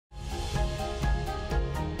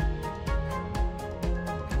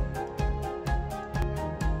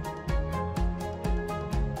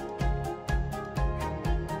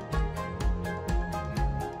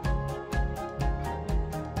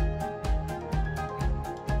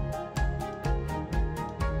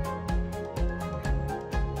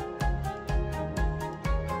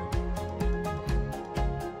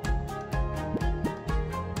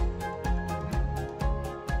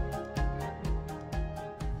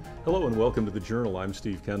Hello and welcome to the Journal. I'm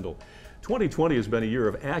Steve Kendall. 2020 has been a year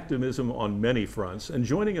of activism on many fronts, and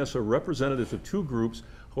joining us are representatives of two groups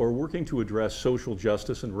who are working to address social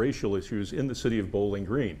justice and racial issues in the city of Bowling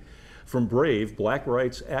Green. From BRAVE, Black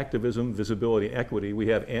Rights, Activism, Visibility, and Equity, we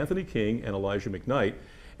have Anthony King and Elijah McKnight.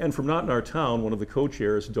 And from Not in Our Town, one of the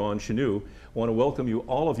co-chairs, Dawn Chenu. I want to welcome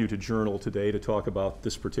all of you to Journal today to talk about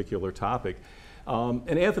this particular topic. And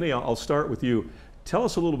Anthony, I'll start with you. Tell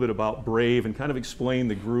us a little bit about BRAVE and kind of explain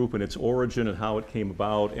the group and its origin and how it came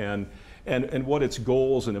about and what its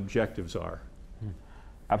goals and objectives are.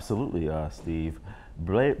 Absolutely, Steve.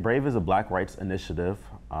 BRAVE is a Black Rights Initiative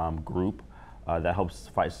group that helps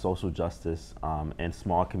fight social justice in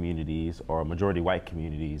small communities or majority white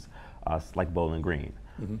communities like Bowling Green.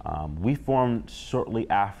 We formed shortly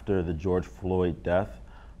after the George Floyd death,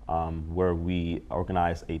 where we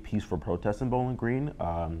organized a peaceful protest in Bowling Green,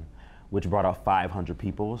 which brought out 500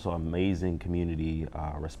 people, so amazing community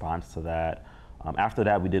response to that. After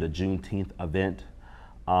that, we did a Juneteenth event.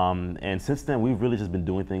 And since then, we've really just been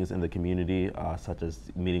doing things in the community, such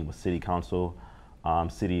as meeting with city council,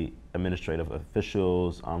 city administrative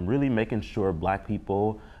officials, really making sure Black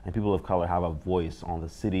people and people of color have a voice on the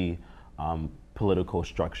city political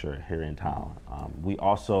structure here in town. We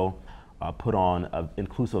also put on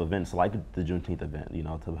inclusive events like the Juneteenth event,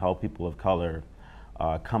 to help people of color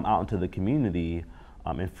come out into the community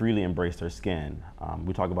and freely embrace their skin.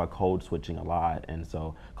 We talk about code switching a lot, and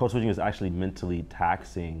so code switching is actually mentally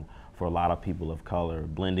taxing for a lot of people of color,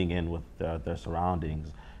 blending in with their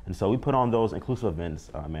surroundings. And so we put on those inclusive events,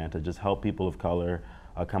 man, to just help people of color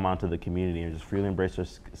come out to the community and just freely embrace their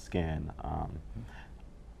skin.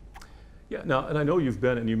 Yeah, now, and I know you've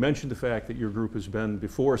been, and you mentioned the fact that your group has been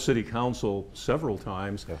before City Council several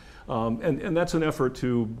times, yeah. And that's an effort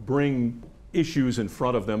to bring issues in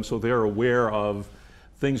front of them so they're aware of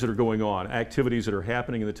things that are going on, activities that are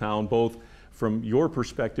happening in the town, both from your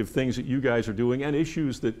perspective, things that you guys are doing, and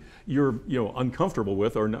issues that you're uncomfortable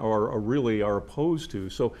with or really are opposed to.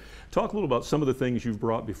 So talk a little about some of the things you've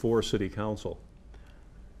brought before City Council.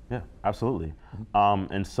 Yeah, absolutely.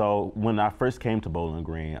 And so when I first came to Bowling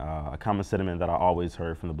Green, a common sentiment that I always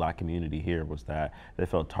heard from the Black community here was that they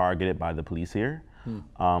felt targeted by the police here.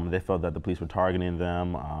 They felt that the police were targeting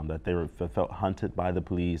them, that they felt hunted by the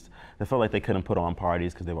police. They felt like they couldn't put on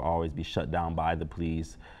parties because they would always be shut down by the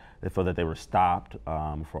police. They felt that they were stopped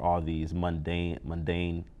for all these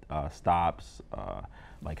mundane stops,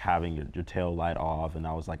 like having your tail light off, and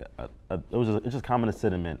that was like it was just common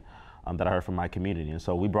sentiment that I heard from my community. And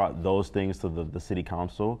so we brought those things to the city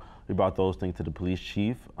council, we brought those things to the police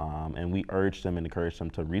chief, and we urged them and encouraged them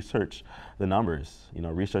to research the numbers,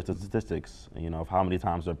 research the statistics, of how many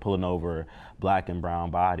times they're pulling over Black and brown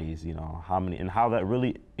bodies, how many, and how that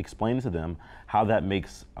really explains to them how that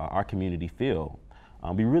makes our community feel.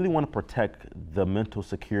 We really want to protect the mental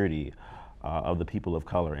security of the people of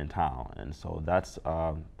color in town. And so that's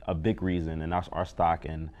a big reason, and that's our stock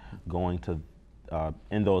in going to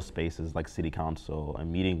in those spaces like city council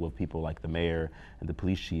and meeting with people like the mayor and the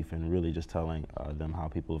police chief and really just telling them how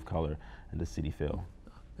people of color in the city feel.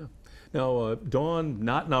 Yeah. Now, Dawn,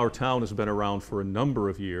 Not in Our Town has been around for a number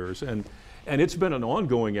of years, and it's been an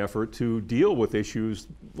ongoing effort to deal with issues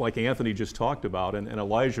like Anthony just talked about, and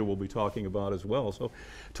Elijah will be talking about as well. So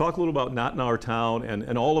talk a little about Not in Our Town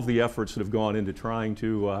and all of the efforts that have gone into trying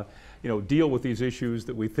to deal with these issues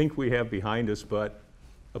that we think we have behind us, but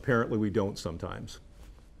apparently we don't sometimes.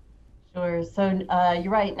 Sure. So you're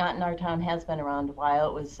right, Not in Our Town has been around a while.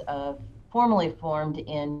 It was formally formed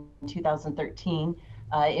in 2013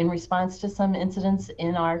 in response to some incidents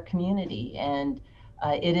in our community. And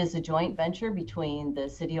it is a joint venture between the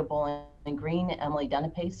City of Bowling Green. Emily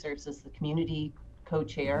Denapace serves as the community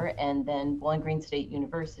co-chair, and then Bowling Green State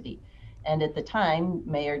University. And at the time,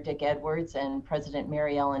 Mayor Dick Edwards and President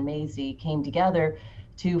Mary Ellen Mazie came together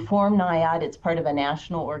to form NIAD. It's part of a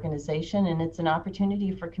national organization, and it's an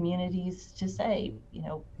opportunity for communities to say,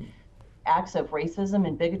 acts of racism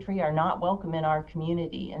and bigotry are not welcome in our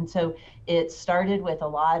community. And so it started with a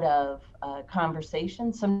lot of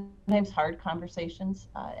conversations, sometimes hard conversations.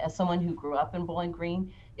 As someone who grew up in Bowling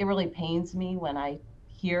Green, it really pains me when I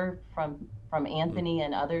hear from Anthony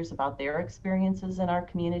and others about their experiences in our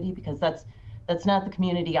community, because that's not the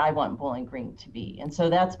community I want Bowling Green to be. And so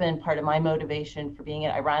that's been part of my motivation for being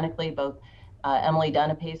it. Ironically, both Emily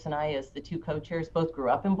Denapace and I, as the two co-chairs, both grew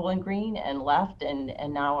up in Bowling Green and left and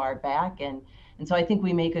now are back. And so I think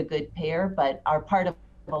we make a good pair, but are part of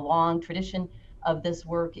a long tradition of this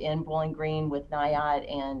work in Bowling Green with NIAD.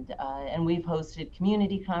 And we've hosted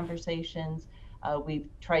community conversations. We've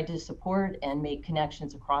tried to support and make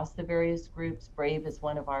connections across the various groups. BRAVE is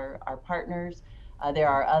one of our partners. There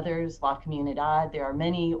are others, La Comunidad. There are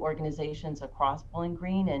many organizations across Bowling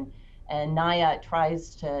Green, and NIAT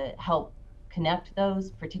tries to help connect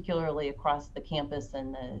those, particularly across the campus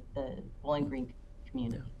and the Bowling Green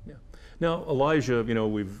community. Yeah. Now, Elijah, you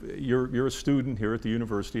know, you're a student here at the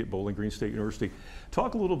university, at Bowling Green State University.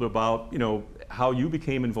 Talk a little bit about, you know, how you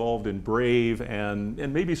became involved in Brave and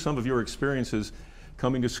maybe some of your experiences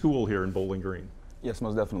coming to school here in Bowling Green. Yes,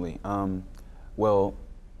 most definitely. Well,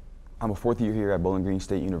 I'm a fourth year here at Bowling Green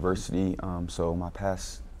State University. So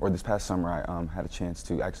this past summer, I had a chance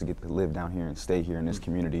to actually get to live down here and stay here in this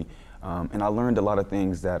community. And I learned a lot of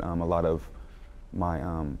things that a lot of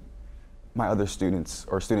my other students,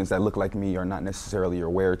 or students that look like me, are not necessarily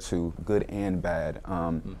aware to, good and bad.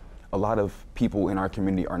 A lot of people in our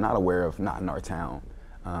community are not aware of Not in Our Town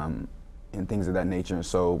and things of that nature. And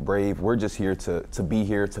so Brave, we're just here to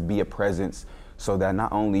be a presence, so that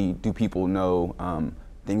not only do people know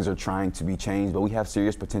things are trying to be changed, but we have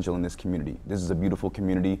serious potential in this community. This is a beautiful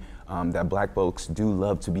community that Black folks do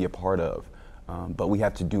love to be a part of, but we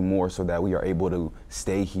have to do more so that we are able to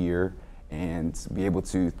stay here and be able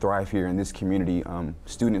to thrive here in this community.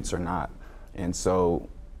 Students are not. And so,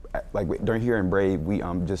 like during here in Brave, we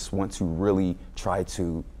just want to really try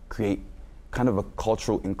to create kind of a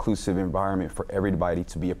cultural inclusive environment for everybody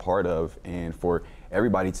to be a part of and for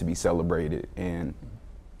everybody to be celebrated. And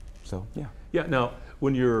so, yeah. Yeah, now,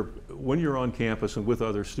 when you're on campus and with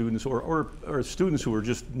other students or students who are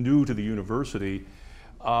just new to the university,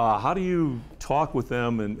 how do you talk with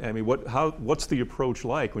them? And I mean, what's the approach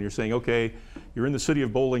like when you're saying, okay, you're in the city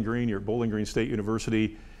of Bowling Green, you're at Bowling Green State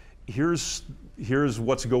University, here's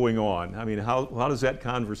what's going on? I mean, how does that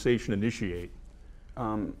conversation initiate?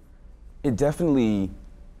 It definitely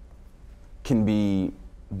can be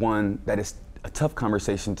one that is a tough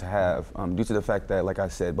conversation to have due to the fact that, like I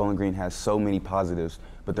said, Bowling Green has so many positives,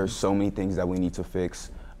 but there's so many things that we need to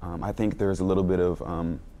fix. I think there's a little bit of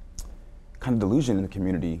kind of delusion in the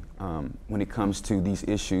community when it comes to these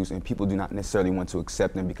issues, and people do not necessarily want to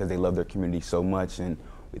accept them because they love their community so much, and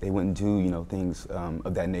they wouldn't do, you know, things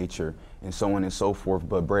of that nature, and so on and so forth.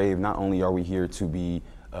 But Brave, not only are we here to be,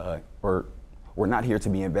 or we're not here to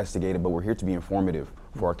be investigative, but we're here to be informative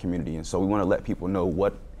for our community, and so we want to let people know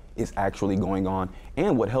what is actually going on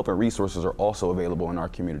and what help and resources are also available in our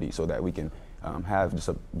community, so that we can have just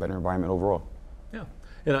a better environment overall. Yeah,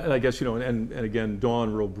 and I guess, you know, and again,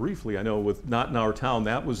 Dawn, real briefly, I know with Not in Our Town,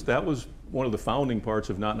 that was one of the founding parts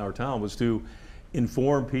of Not in Our Town, was to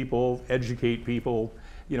inform people, educate people,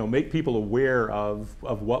 you know, make people aware of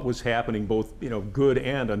what was happening, both, you know, good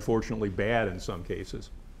and unfortunately bad in some cases.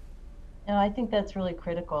 No, I think that's really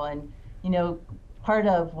critical, and you know, part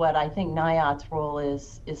of what I think NIAT's role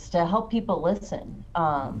is to help people listen.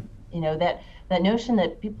 You know, that notion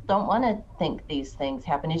that people don't want to think these things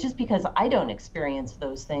happen. It's just because I don't experience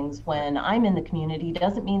those things when I'm in the community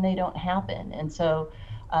doesn't mean they don't happen. And so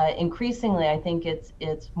increasingly, I think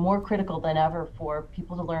it's more critical than ever for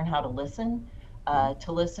people to learn how to listen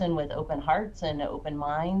with open hearts and open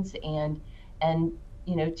minds, and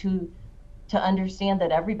you know, to understand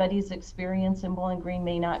that everybody's experience in Bowling Green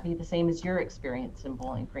may not be the same as your experience in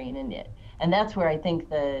Bowling Green, and that's where I think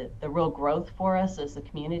the real growth for us as a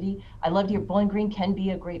community. I love to hear Bowling Green can be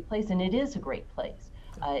a great place, and it is a great place.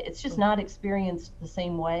 It's just not experienced the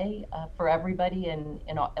same way for everybody and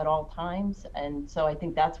at all times, and so I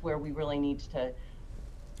think that's where we really need to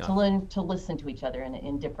learn to listen to each other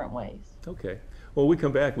in different ways. Okay. Well, when we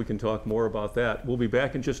come back, we can talk more about that. We'll be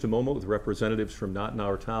back in just a moment with representatives from Not in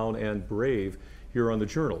Our Town and Brave here on The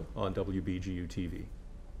Journal on WBGU-TV.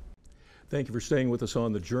 Thank you for staying with us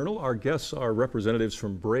on The Journal. Our guests are representatives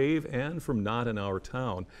from Brave and from Not in Our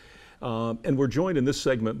Town. And we're joined in this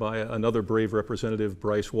segment by another Brave representative,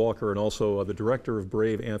 Bryce Walker, and also the director of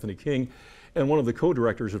Brave, Anthony King, and one of the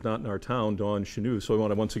co-directors of Not in Our Town, Dawn Chenu. So I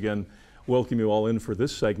want to once again welcome you all in for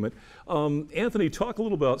this segment. Anthony, talk a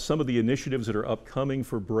little about some of the initiatives that are upcoming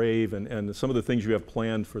for Brave and some of the things you have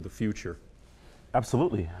planned for the future.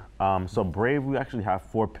 Absolutely. So Brave, we actually have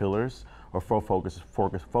 4 pillars or 4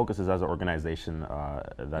 focuses as an organization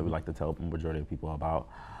that we like to tell the majority of people about.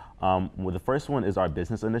 Well, the first one is our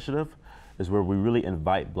business initiative, is where we really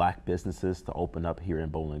invite Black businesses to open up here in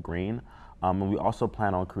Bowling Green. And we also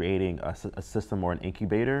plan on creating a system or an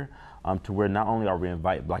incubator to where not only are we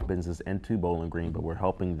invite Black businesses into Bowling Green, but we're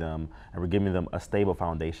helping them and we're giving them a stable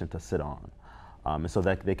foundation to sit on. And so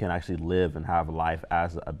that they can actually live and have life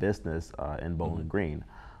as a business in Bowling Green.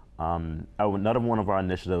 Another one of our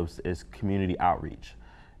initiatives is community outreach,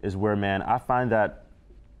 is where, man, I find that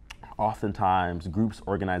oftentimes groups,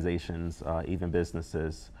 organizations, even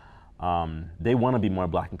businesses, they want to be more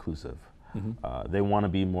Black inclusive. They want to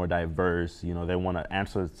be more diverse. You know, they want to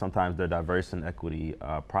answer sometimes their diversity and equity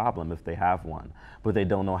problem if they have one, but they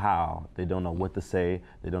don't know how. They don't know what to say.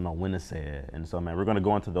 They don't know when to say it. And so, man, we're going to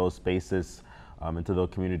go into those spaces, into those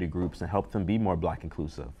community groups, and help them be more Black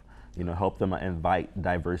inclusive. You know, help them invite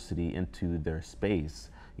diversity into their space.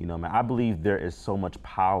 You know, man, I believe there is so much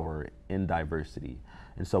power in diversity.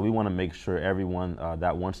 And so we want to make sure everyone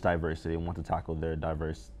that wants diversity and wants to tackle their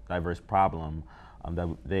diverse problem,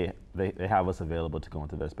 that they have us available to go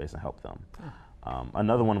into their space and help them.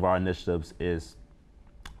 Another one of our initiatives is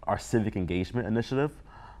our civic engagement initiative,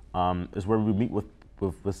 is where we meet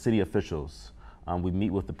with city officials. We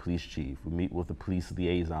meet with the police chief, we meet with the police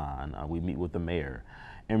liaison, we meet with the mayor,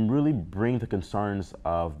 and really bring the concerns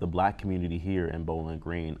of the Black community here in Bowling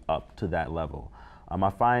Green up to that level. I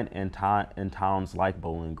find in towns like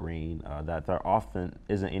Bowling Green that there often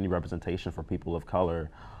isn't any representation for people of color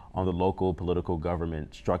on the local political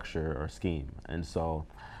government structure or scheme. And so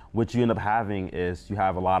what you end up having is you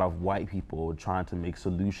have a lot of white people trying to make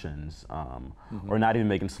solutions, or not even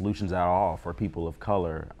making solutions at all for people of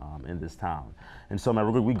color in this town. And so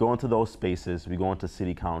we go into those spaces, we go into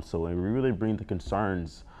city council, and we really bring the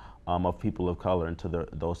concerns of people of color into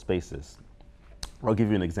those spaces. I'll give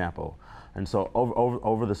you an example. And so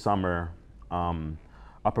over the summer,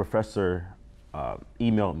 a professor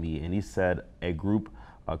emailed me, and he said a group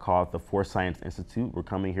called the Force Science Institute were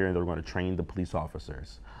coming here and they were going to train the police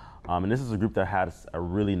officers. And this is a group that has a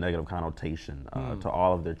really negative connotation to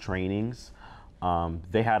all of their trainings.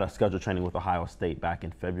 They had a scheduled training with Ohio State back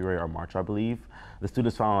in February or March, I believe. The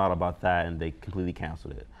students found out about that and they completely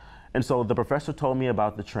canceled it. And so the professor told me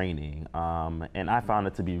about the training, and I found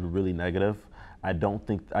it to be really negative. I didn't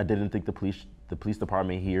think the police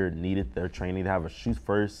department here needed their training to have a shoot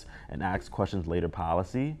first and ask questions later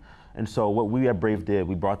policy. And so what we at Brave did,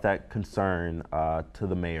 we brought that concern to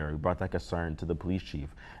the mayor, we brought that concern to the police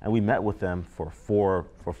chief, and we met with them for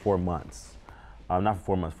 4 months. Not for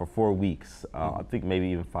 4 months, for 4 weeks, I think maybe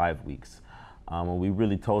even 5 weeks. And we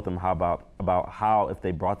really told them about how if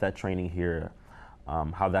they brought that training here,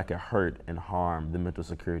 how that could hurt and harm the mental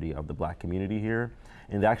security of the Black community here.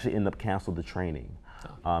 And they actually ended up canceling the training.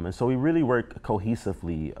 And so we really work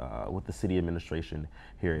cohesively with the city administration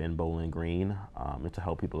here in Bowling Green and to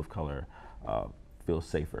help people of color feel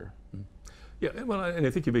safer. Yeah, well, and I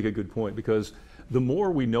think you make a good point, because the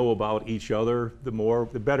more we know about each other, the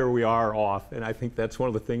better we are off. And I think that's one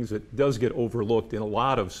of the things that does get overlooked in a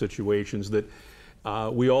lot of situations, that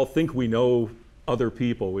we all think we know other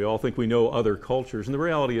people, we all think we know other cultures, and the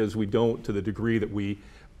reality is we don't to the degree that we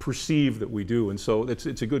perceive that we do. And so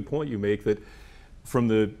it's a good point you make, that from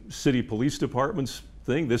the city police department's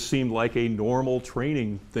thing, this seemed like a normal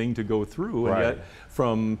training thing to go through, and yet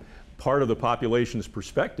from part of the population's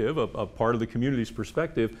perspective, a part of the community's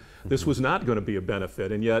perspective, this was not going to be a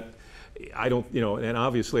benefit. And yet I don't, and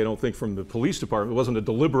obviously I don't think from the police department, it wasn't a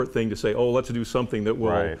deliberate thing to say, oh, let's do something that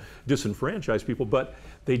will disenfranchise people, but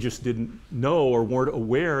they just didn't know or weren't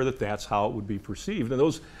aware that that's how it would be perceived. And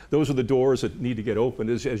those are the doors that need to get opened,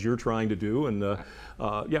 as you're trying to do. And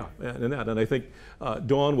and I think,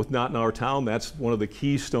 Dawn, with Not in Our Town, that's one of the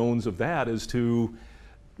keystones of that, is to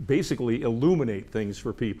basically illuminate things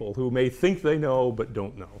for people who may think they know but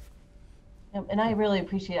don't know. And I really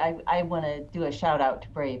appreciate, I want to do a shout out to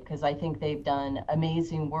Brave, because I think they've done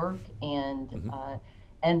amazing work, and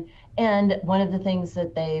one of the things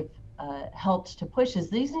that they've helped to push is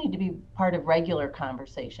these need to be part of regular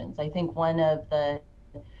conversations. I think one of the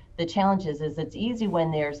challenges is it's easy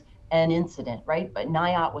when there's an incident, right? But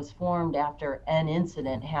NIOT was formed after an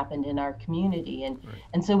incident happened in our community,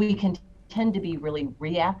 and so we can tend to be really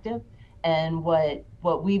reactive. And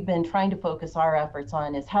what we've been trying to focus our efforts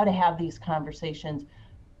on is how to have these conversations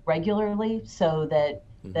regularly, so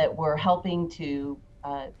that we're helping to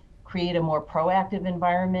create a more proactive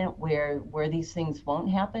environment where these things won't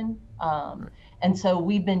happen. And so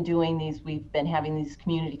we've been having these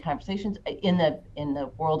community conversations in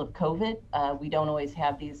the world of COVID. We don't always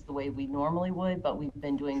have these the way we normally would, but we've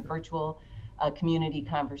been doing virtual community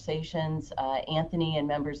conversations. Anthony and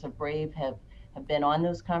members of Brave have been on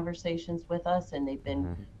those conversations with us, and they've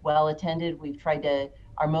been well attended. We've tried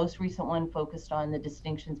our most recent one focused on the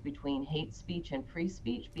distinctions between hate speech and free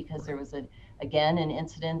speech, because there was again an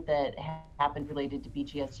incident that happened related to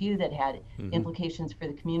BGSU that had implications for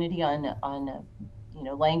the community on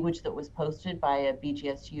language that was posted by a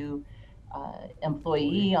BGSU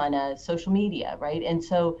employee on social media, right? And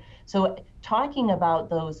so talking about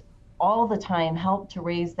those all the time helped to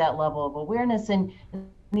raise that level of awareness. And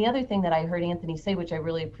the other thing that I heard Anthony say, which I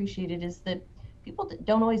really appreciated, is that people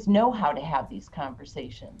don't always know how to have these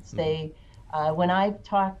conversations. They When I've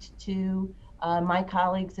talked to my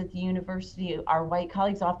colleagues at the university, our white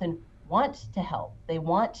colleagues often want to help. They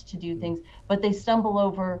want to do things, but they stumble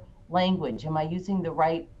over language. Am I using the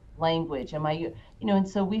right language? Am I, you know, and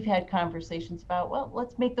so we've had conversations about, well,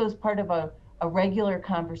 let's make those part of a regular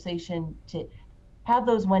conversation, to have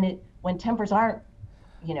those when tempers aren't,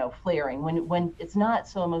 you know, flaring, when it's not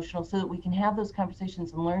so emotional, so that we can have those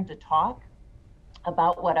conversations and learn to talk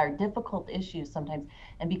about what are difficult issues sometimes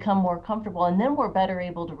and become more comfortable. And then we're better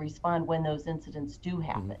able to respond when those incidents do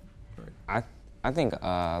happen. I think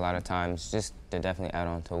a lot of times, just to definitely add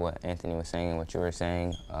on to what Anthony was saying and what you were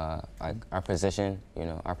saying, like our position, you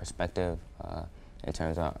know, our perspective in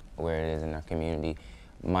terms of where it is in our community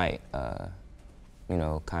might, you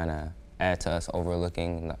know, kind of add to us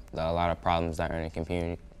overlooking a lot of problems that are in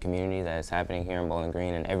the community that is happening here in Bowling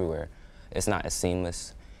Green and everywhere. It's not as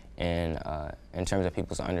seamless, and in terms of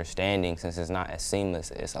people's understanding, since it's not as seamless,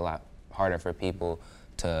 it's a lot harder for people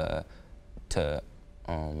to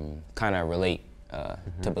kind of relate,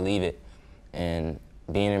 to believe it. And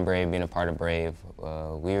being in Brave, being a part of Brave,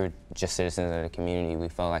 we were just citizens of the community. We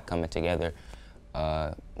felt like coming together.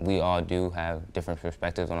 We all do have different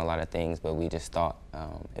perspectives on a lot of things, but we just thought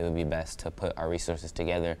it would be best to put our resources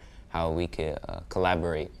together, how we could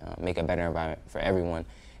collaborate, make a better environment for everyone,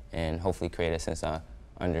 and hopefully create a sense of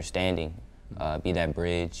understanding, be that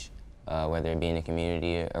bridge, whether it be in the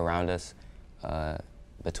community around us,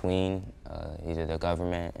 between either the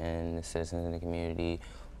government and the citizens in the community,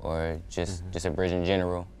 or just a bridge in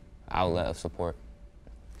general, outlet of support.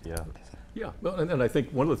 Yeah. Yeah, well, and I think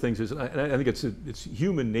one of the things is, and I think it's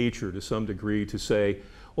human nature to some degree to say,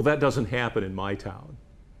 well, that doesn't happen in my town,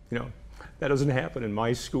 you know, that doesn't happen in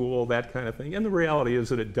my school, that kind of thing. And the reality is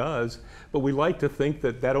that it does, but we like to think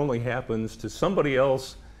that that only happens to somebody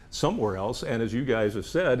else, somewhere else. And as you guys have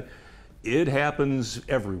said, it happens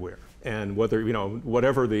everywhere. And whether, you know,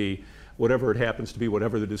 whatever it happens to be,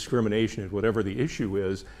 whatever the discrimination is, whatever the issue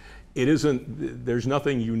is, it isn't, there's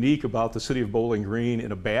nothing unique about the city of Bowling Green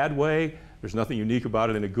in a bad way. There's nothing unique about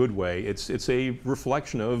it in a good way. It's a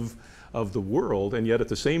reflection of the world, and yet at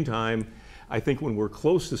the same time, I think when we're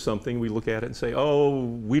close to something, we look at it and say, oh,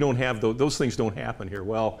 we don't have those things don't happen here.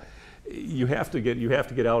 Well, you have to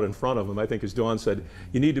get out in front of them. I think, as Dawn said,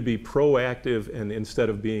 you need to be proactive and instead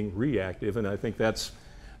of being reactive, and I think that's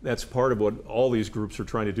part of what all these groups are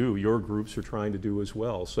trying to do. Your groups are trying to do as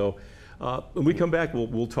well. So when we come back,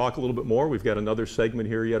 we'll talk a little bit more. We've got another segment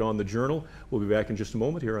here yet on the Journal. We'll be back in just a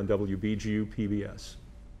moment here on WBGU-PBS.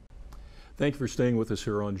 Thank you for staying with us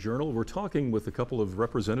here on Journal. We're talking with a couple of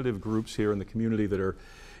representative groups here in the community that are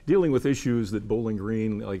dealing with issues that Bowling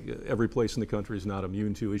Green, like every place in the country, is not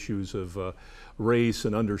immune to, issues of race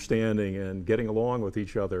and understanding and getting along with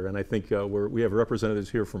each other. And I think we have representatives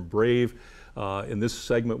here from Brave. In this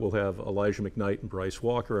segment, we'll have Elijah McKnight and Bryce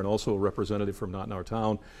Walker, and also a representative from Not in Our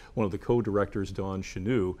Town, one of the co-directors, Dawn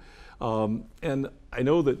Chanou. And I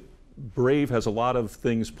know that Brave has a lot of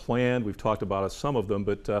things planned. We've talked about some of them,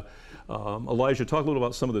 but Elijah, talk a little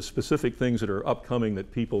about some of the specific things that are upcoming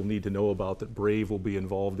that people need to know about that Brave will be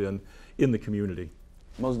involved in the community.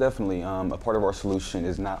 Most definitely. A part of our solution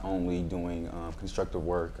is not only doing constructive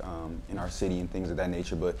work in our city and things of that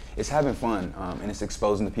nature, but it's having fun and it's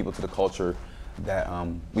exposing the people to the culture that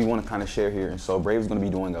we want to kind of share here. And so Brave is going to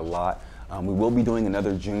be doing a lot. We will be doing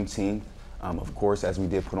another Juneteenth, of course, as we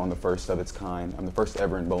did put on the first of its kind, the first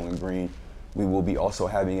ever in Bowling Green. We will be also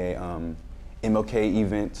having a MLK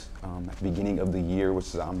event at the beginning of the year,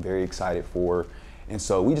 which I'm very excited for. And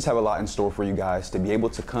so we just have a lot in store for you guys to be able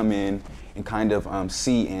to come in and kind of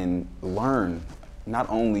see and learn not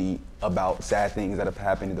only about sad things that have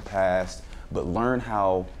happened in the past, but learn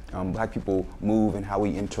how Black people move and how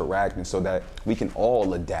we interact, and so that we can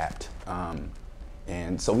all adapt.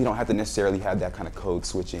 And so we don't have to necessarily have that kind of code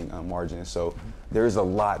switching margin. And so there's a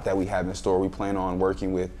lot that we have in store. We plan on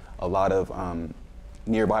working with a lot of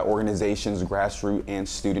nearby organizations, grassroots and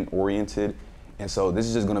student oriented. And so this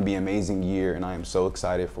is just going to be an amazing year, and I am so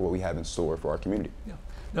excited for what we have in store for our community. Yeah.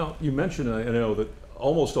 Now, you mentioned, I know that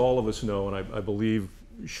almost all of us know, and I believe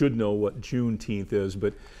should know what Juneteenth is,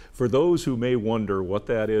 but for those who may wonder what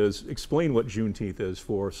that is, explain what Juneteenth is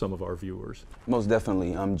for some of our viewers. Most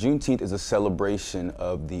definitely. Juneteenth is a celebration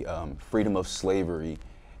of the freedom of slavery,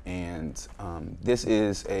 and this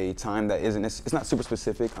is a time that it's not super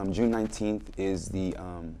specific. June 19th is the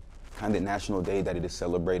kind of national day that it is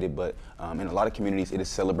celebrated, but in a lot of communities it is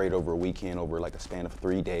celebrated over a weekend, over like a span of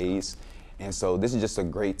 3 days. And so this is just a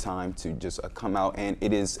great time to just come out, and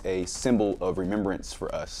it is a symbol of remembrance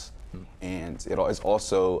for us. And it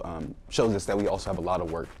also shows us that we also have a lot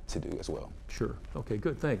of work to do as well. Sure. Okay,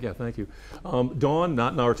 good. Thank you. Dawn,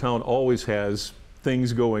 Not in Our Town, always has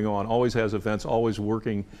things going on, always has events, always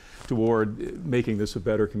working toward making this a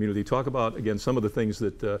better community. Talk about, again, some of the things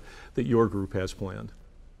that, that your group has planned.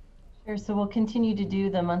 Sure. So we'll continue to do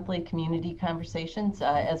the monthly community conversations.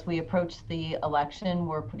 As we approach the election,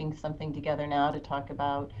 we're putting something together now to talk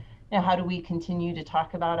about, how do we continue to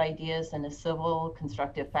talk about ideas in a civil,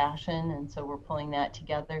 constructive fashion? And so we're pulling that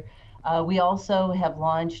together. We also have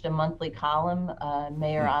launched a monthly column.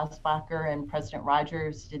 Mayor Osbacher and President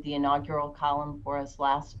Rogers did the inaugural column for us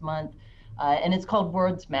last month. And it's called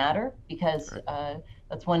Words Matter, because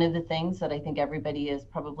that's one of the things that I think everybody is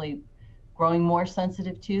probably growing more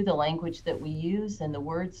sensitive to, the language that we use, and the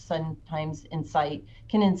words sometimes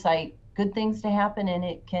can incite good things to happen, and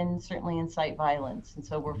it can certainly incite violence. And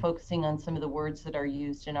so we're focusing on some of the words that are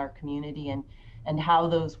used in our community and how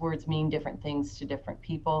those words mean different things to different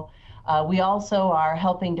people. We also are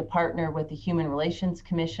helping to partner with the Human Relations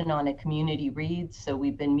Commission on a community reads. So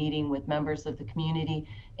we've been meeting with members of the community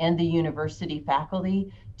and the university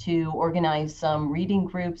faculty to organize some reading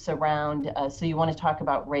groups around So You Want to Talk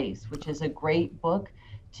About Race, which is a great book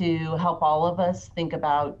to help all of us think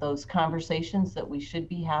about those conversations that we should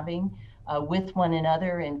be having with one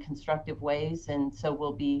another in constructive ways. And so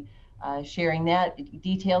we'll be sharing that.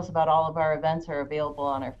 Details about all of our events are available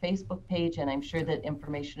on our Facebook page, and I'm sure that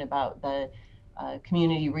information about the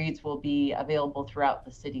community reads will be available throughout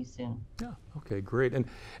the city soon. Yeah, okay, great. And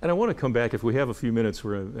I want to come back, if we have a few minutes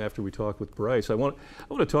after we talk with Bryce, I want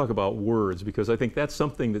to talk about words, because I think that's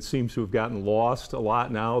something that seems to have gotten lost a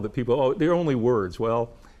lot now, that people, they're only words. Well,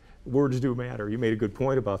 words do matter. You made a good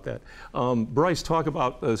point about that. Bryce, talk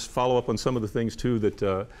about, follow up on some of the things too that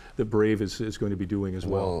that Brave is going to be doing as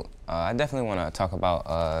well. I definitely want to talk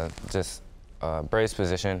about just Brave's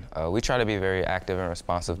position. We try to be very active and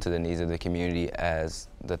responsive to the needs of the community as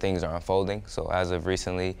the things are unfolding. So as of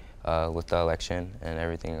recently, with the election and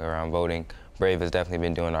everything around voting, Brave has definitely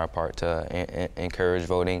been doing our part to encourage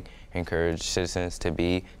voting, encourage citizens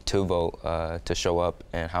to vote, to show up,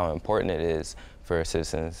 and how important it is for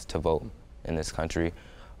citizens to vote in this country.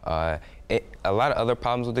 A lot of other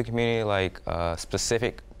problems with the community, like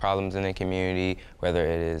specific problems in the community, whether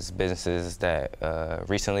it is businesses that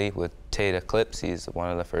recently with Tate Eclipse, he's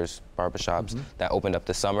one of the first barbershops that opened up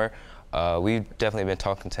this summer. We've definitely been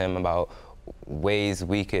talking to him about ways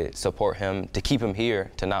we could support him to keep him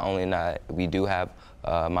here, to not only we do have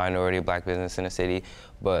minority black business in the city,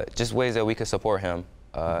 but just ways that we could support him,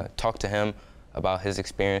 talk to him about his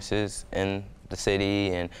experiences in the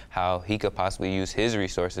city and how he could possibly use his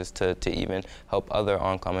resources to even help other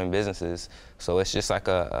oncoming businesses. So it's just like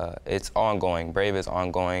it's ongoing. Brave is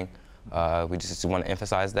ongoing. We just want to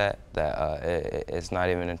emphasize that it's not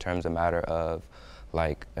even in terms of matter of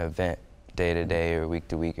like event day to day or week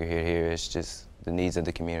to week or here to here. It's just the needs of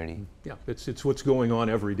the community. Yeah, it's what's going on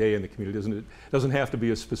every day in the community, isn't it? It doesn't have to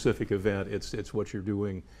be a specific event. It's what you're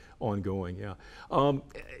doing ongoing. Yeah.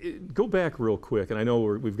 Go back real quick, and I know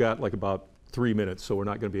we've got like about 3 minutes, so we're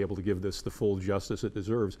not going to be able to give this the full justice it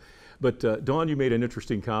deserves. But Dawn, you made an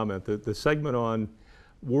interesting comment, that the segment on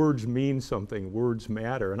words mean something, words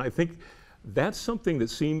matter, and I think that's something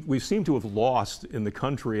that we seem to have lost in the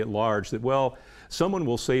country at large, that, well, someone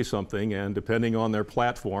will say something, and depending on their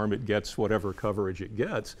platform, it gets whatever coverage it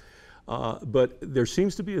gets. But there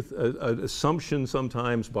seems to be an assumption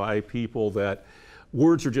sometimes by people that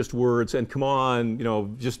words are just words, and come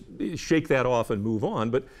on, just shake that off and move on.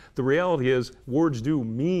 But the reality is, words do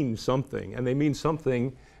mean something, and they mean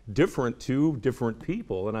something different to different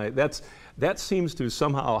people. And that seems to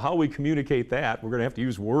somehow, how we communicate that, we're going to have to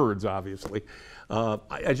use words, obviously.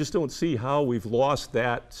 I just don't see how we've lost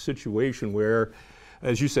that situation where,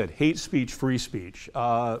 as you said, hate speech, free speech,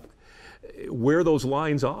 where those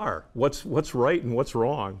lines are, what's right and what's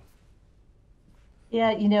wrong.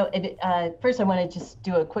 Yeah, first I want to just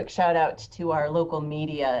do a quick shout out to our local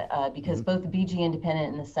media, because both the BG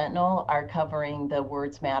Independent and the Sentinel are covering the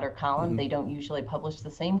Words Matter column. They don't usually publish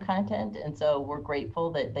the same content, and so we're grateful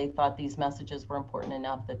that they thought these messages were important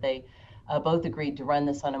enough that they both agreed to run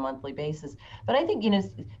this on a monthly basis. But I think,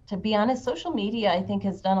 to be honest, social media, I think,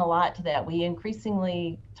 has done a lot to that. We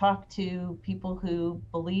increasingly talk to people who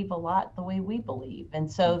believe a lot the way we believe. And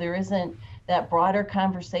so there isn't that broader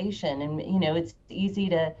conversation. And, it's easy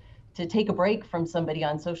to take a break from somebody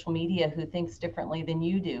on social media who thinks differently than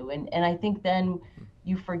you do. And I think then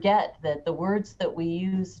you forget that the words that we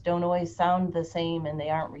use don't always sound the same and they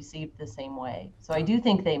aren't received the same way. So I do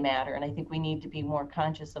think they matter, and I think we need to be more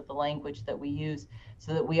conscious of the language that we use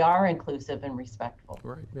so that we are inclusive and respectful.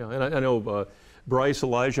 Right, yeah, and I know Bryce,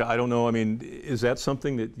 Elijah, I don't know, I mean, is that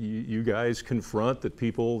something that you guys confront, that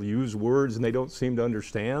people use words and they don't seem to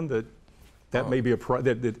understand, that may be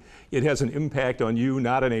that it has an impact on you,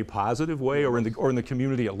 not in a positive way, or in the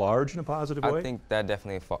community at large in a positive way? I think that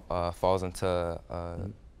definitely falls into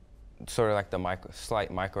sort of like the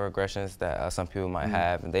slight microaggressions that some people might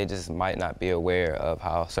have, and they just might not be aware of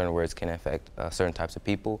how certain words can affect certain types of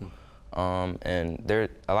people. And a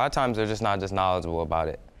lot of times they're just not knowledgeable about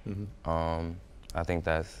it. I think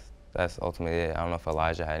that's ultimately it. I don't know if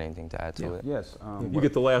Elijah had anything to add to it. Yes. You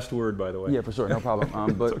get the last word, by the way. Yeah, for sure, no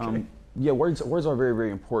problem. Yeah, words are very,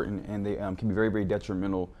 very important, and they can be very, very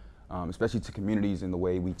detrimental, especially to communities in the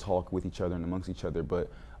way we talk with each other and amongst each other.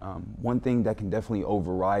 But one thing that can definitely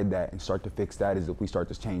override that and start to fix that is if we start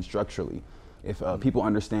to change structurally. If people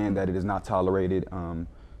understand that it is not tolerated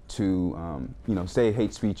to say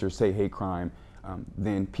hate speech or say hate crime,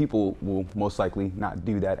 then people will most likely not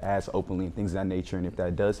do that as openly and things of that nature. And if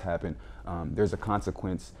that does happen, there's a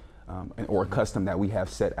consequence or a custom that we have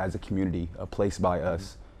set as a community, placed by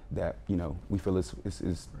us, that we feel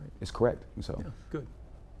is correct. So yeah, good.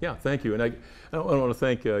 Yeah, thank you. And I want to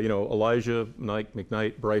thank Elijah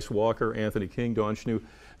McKnight, Bryce Walker, Anthony King, Dawn Schnew.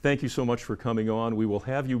 Thank you so much for coming on. We will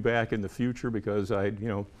have you back in the future, because I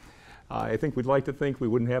think we'd like to think we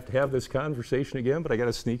wouldn't have to have this conversation again, but I got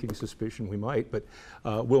a sneaking suspicion we might. But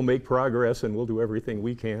we'll make progress, and we'll do everything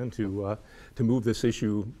we can to move this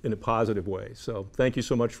issue in a positive way. So thank you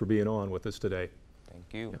so much for being on with us today.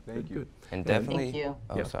 Thank you. Yeah, thank you. And definitely, Thank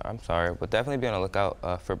you. I'm sorry, but definitely be on the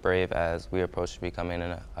lookout for Brave as we approach becoming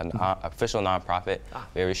an official nonprofit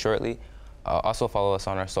very shortly. Also follow us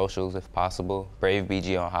on our socials if possible. Brave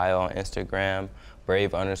BG Ohio on Instagram,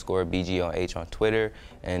 Brave_BGOH on Twitter,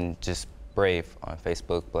 and just Brave on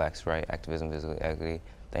Facebook, Blacks Right, Activism, Visible Equity.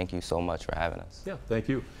 Thank you so much for having us. Yeah, thank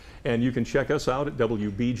you. And you can check us out at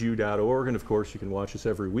WBGU.org, and of course you can watch us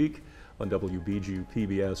every week on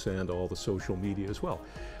WBGU-PBS and all the social media as well.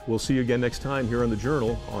 We'll see you again next time here on The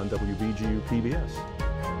Journal on WBGU-PBS.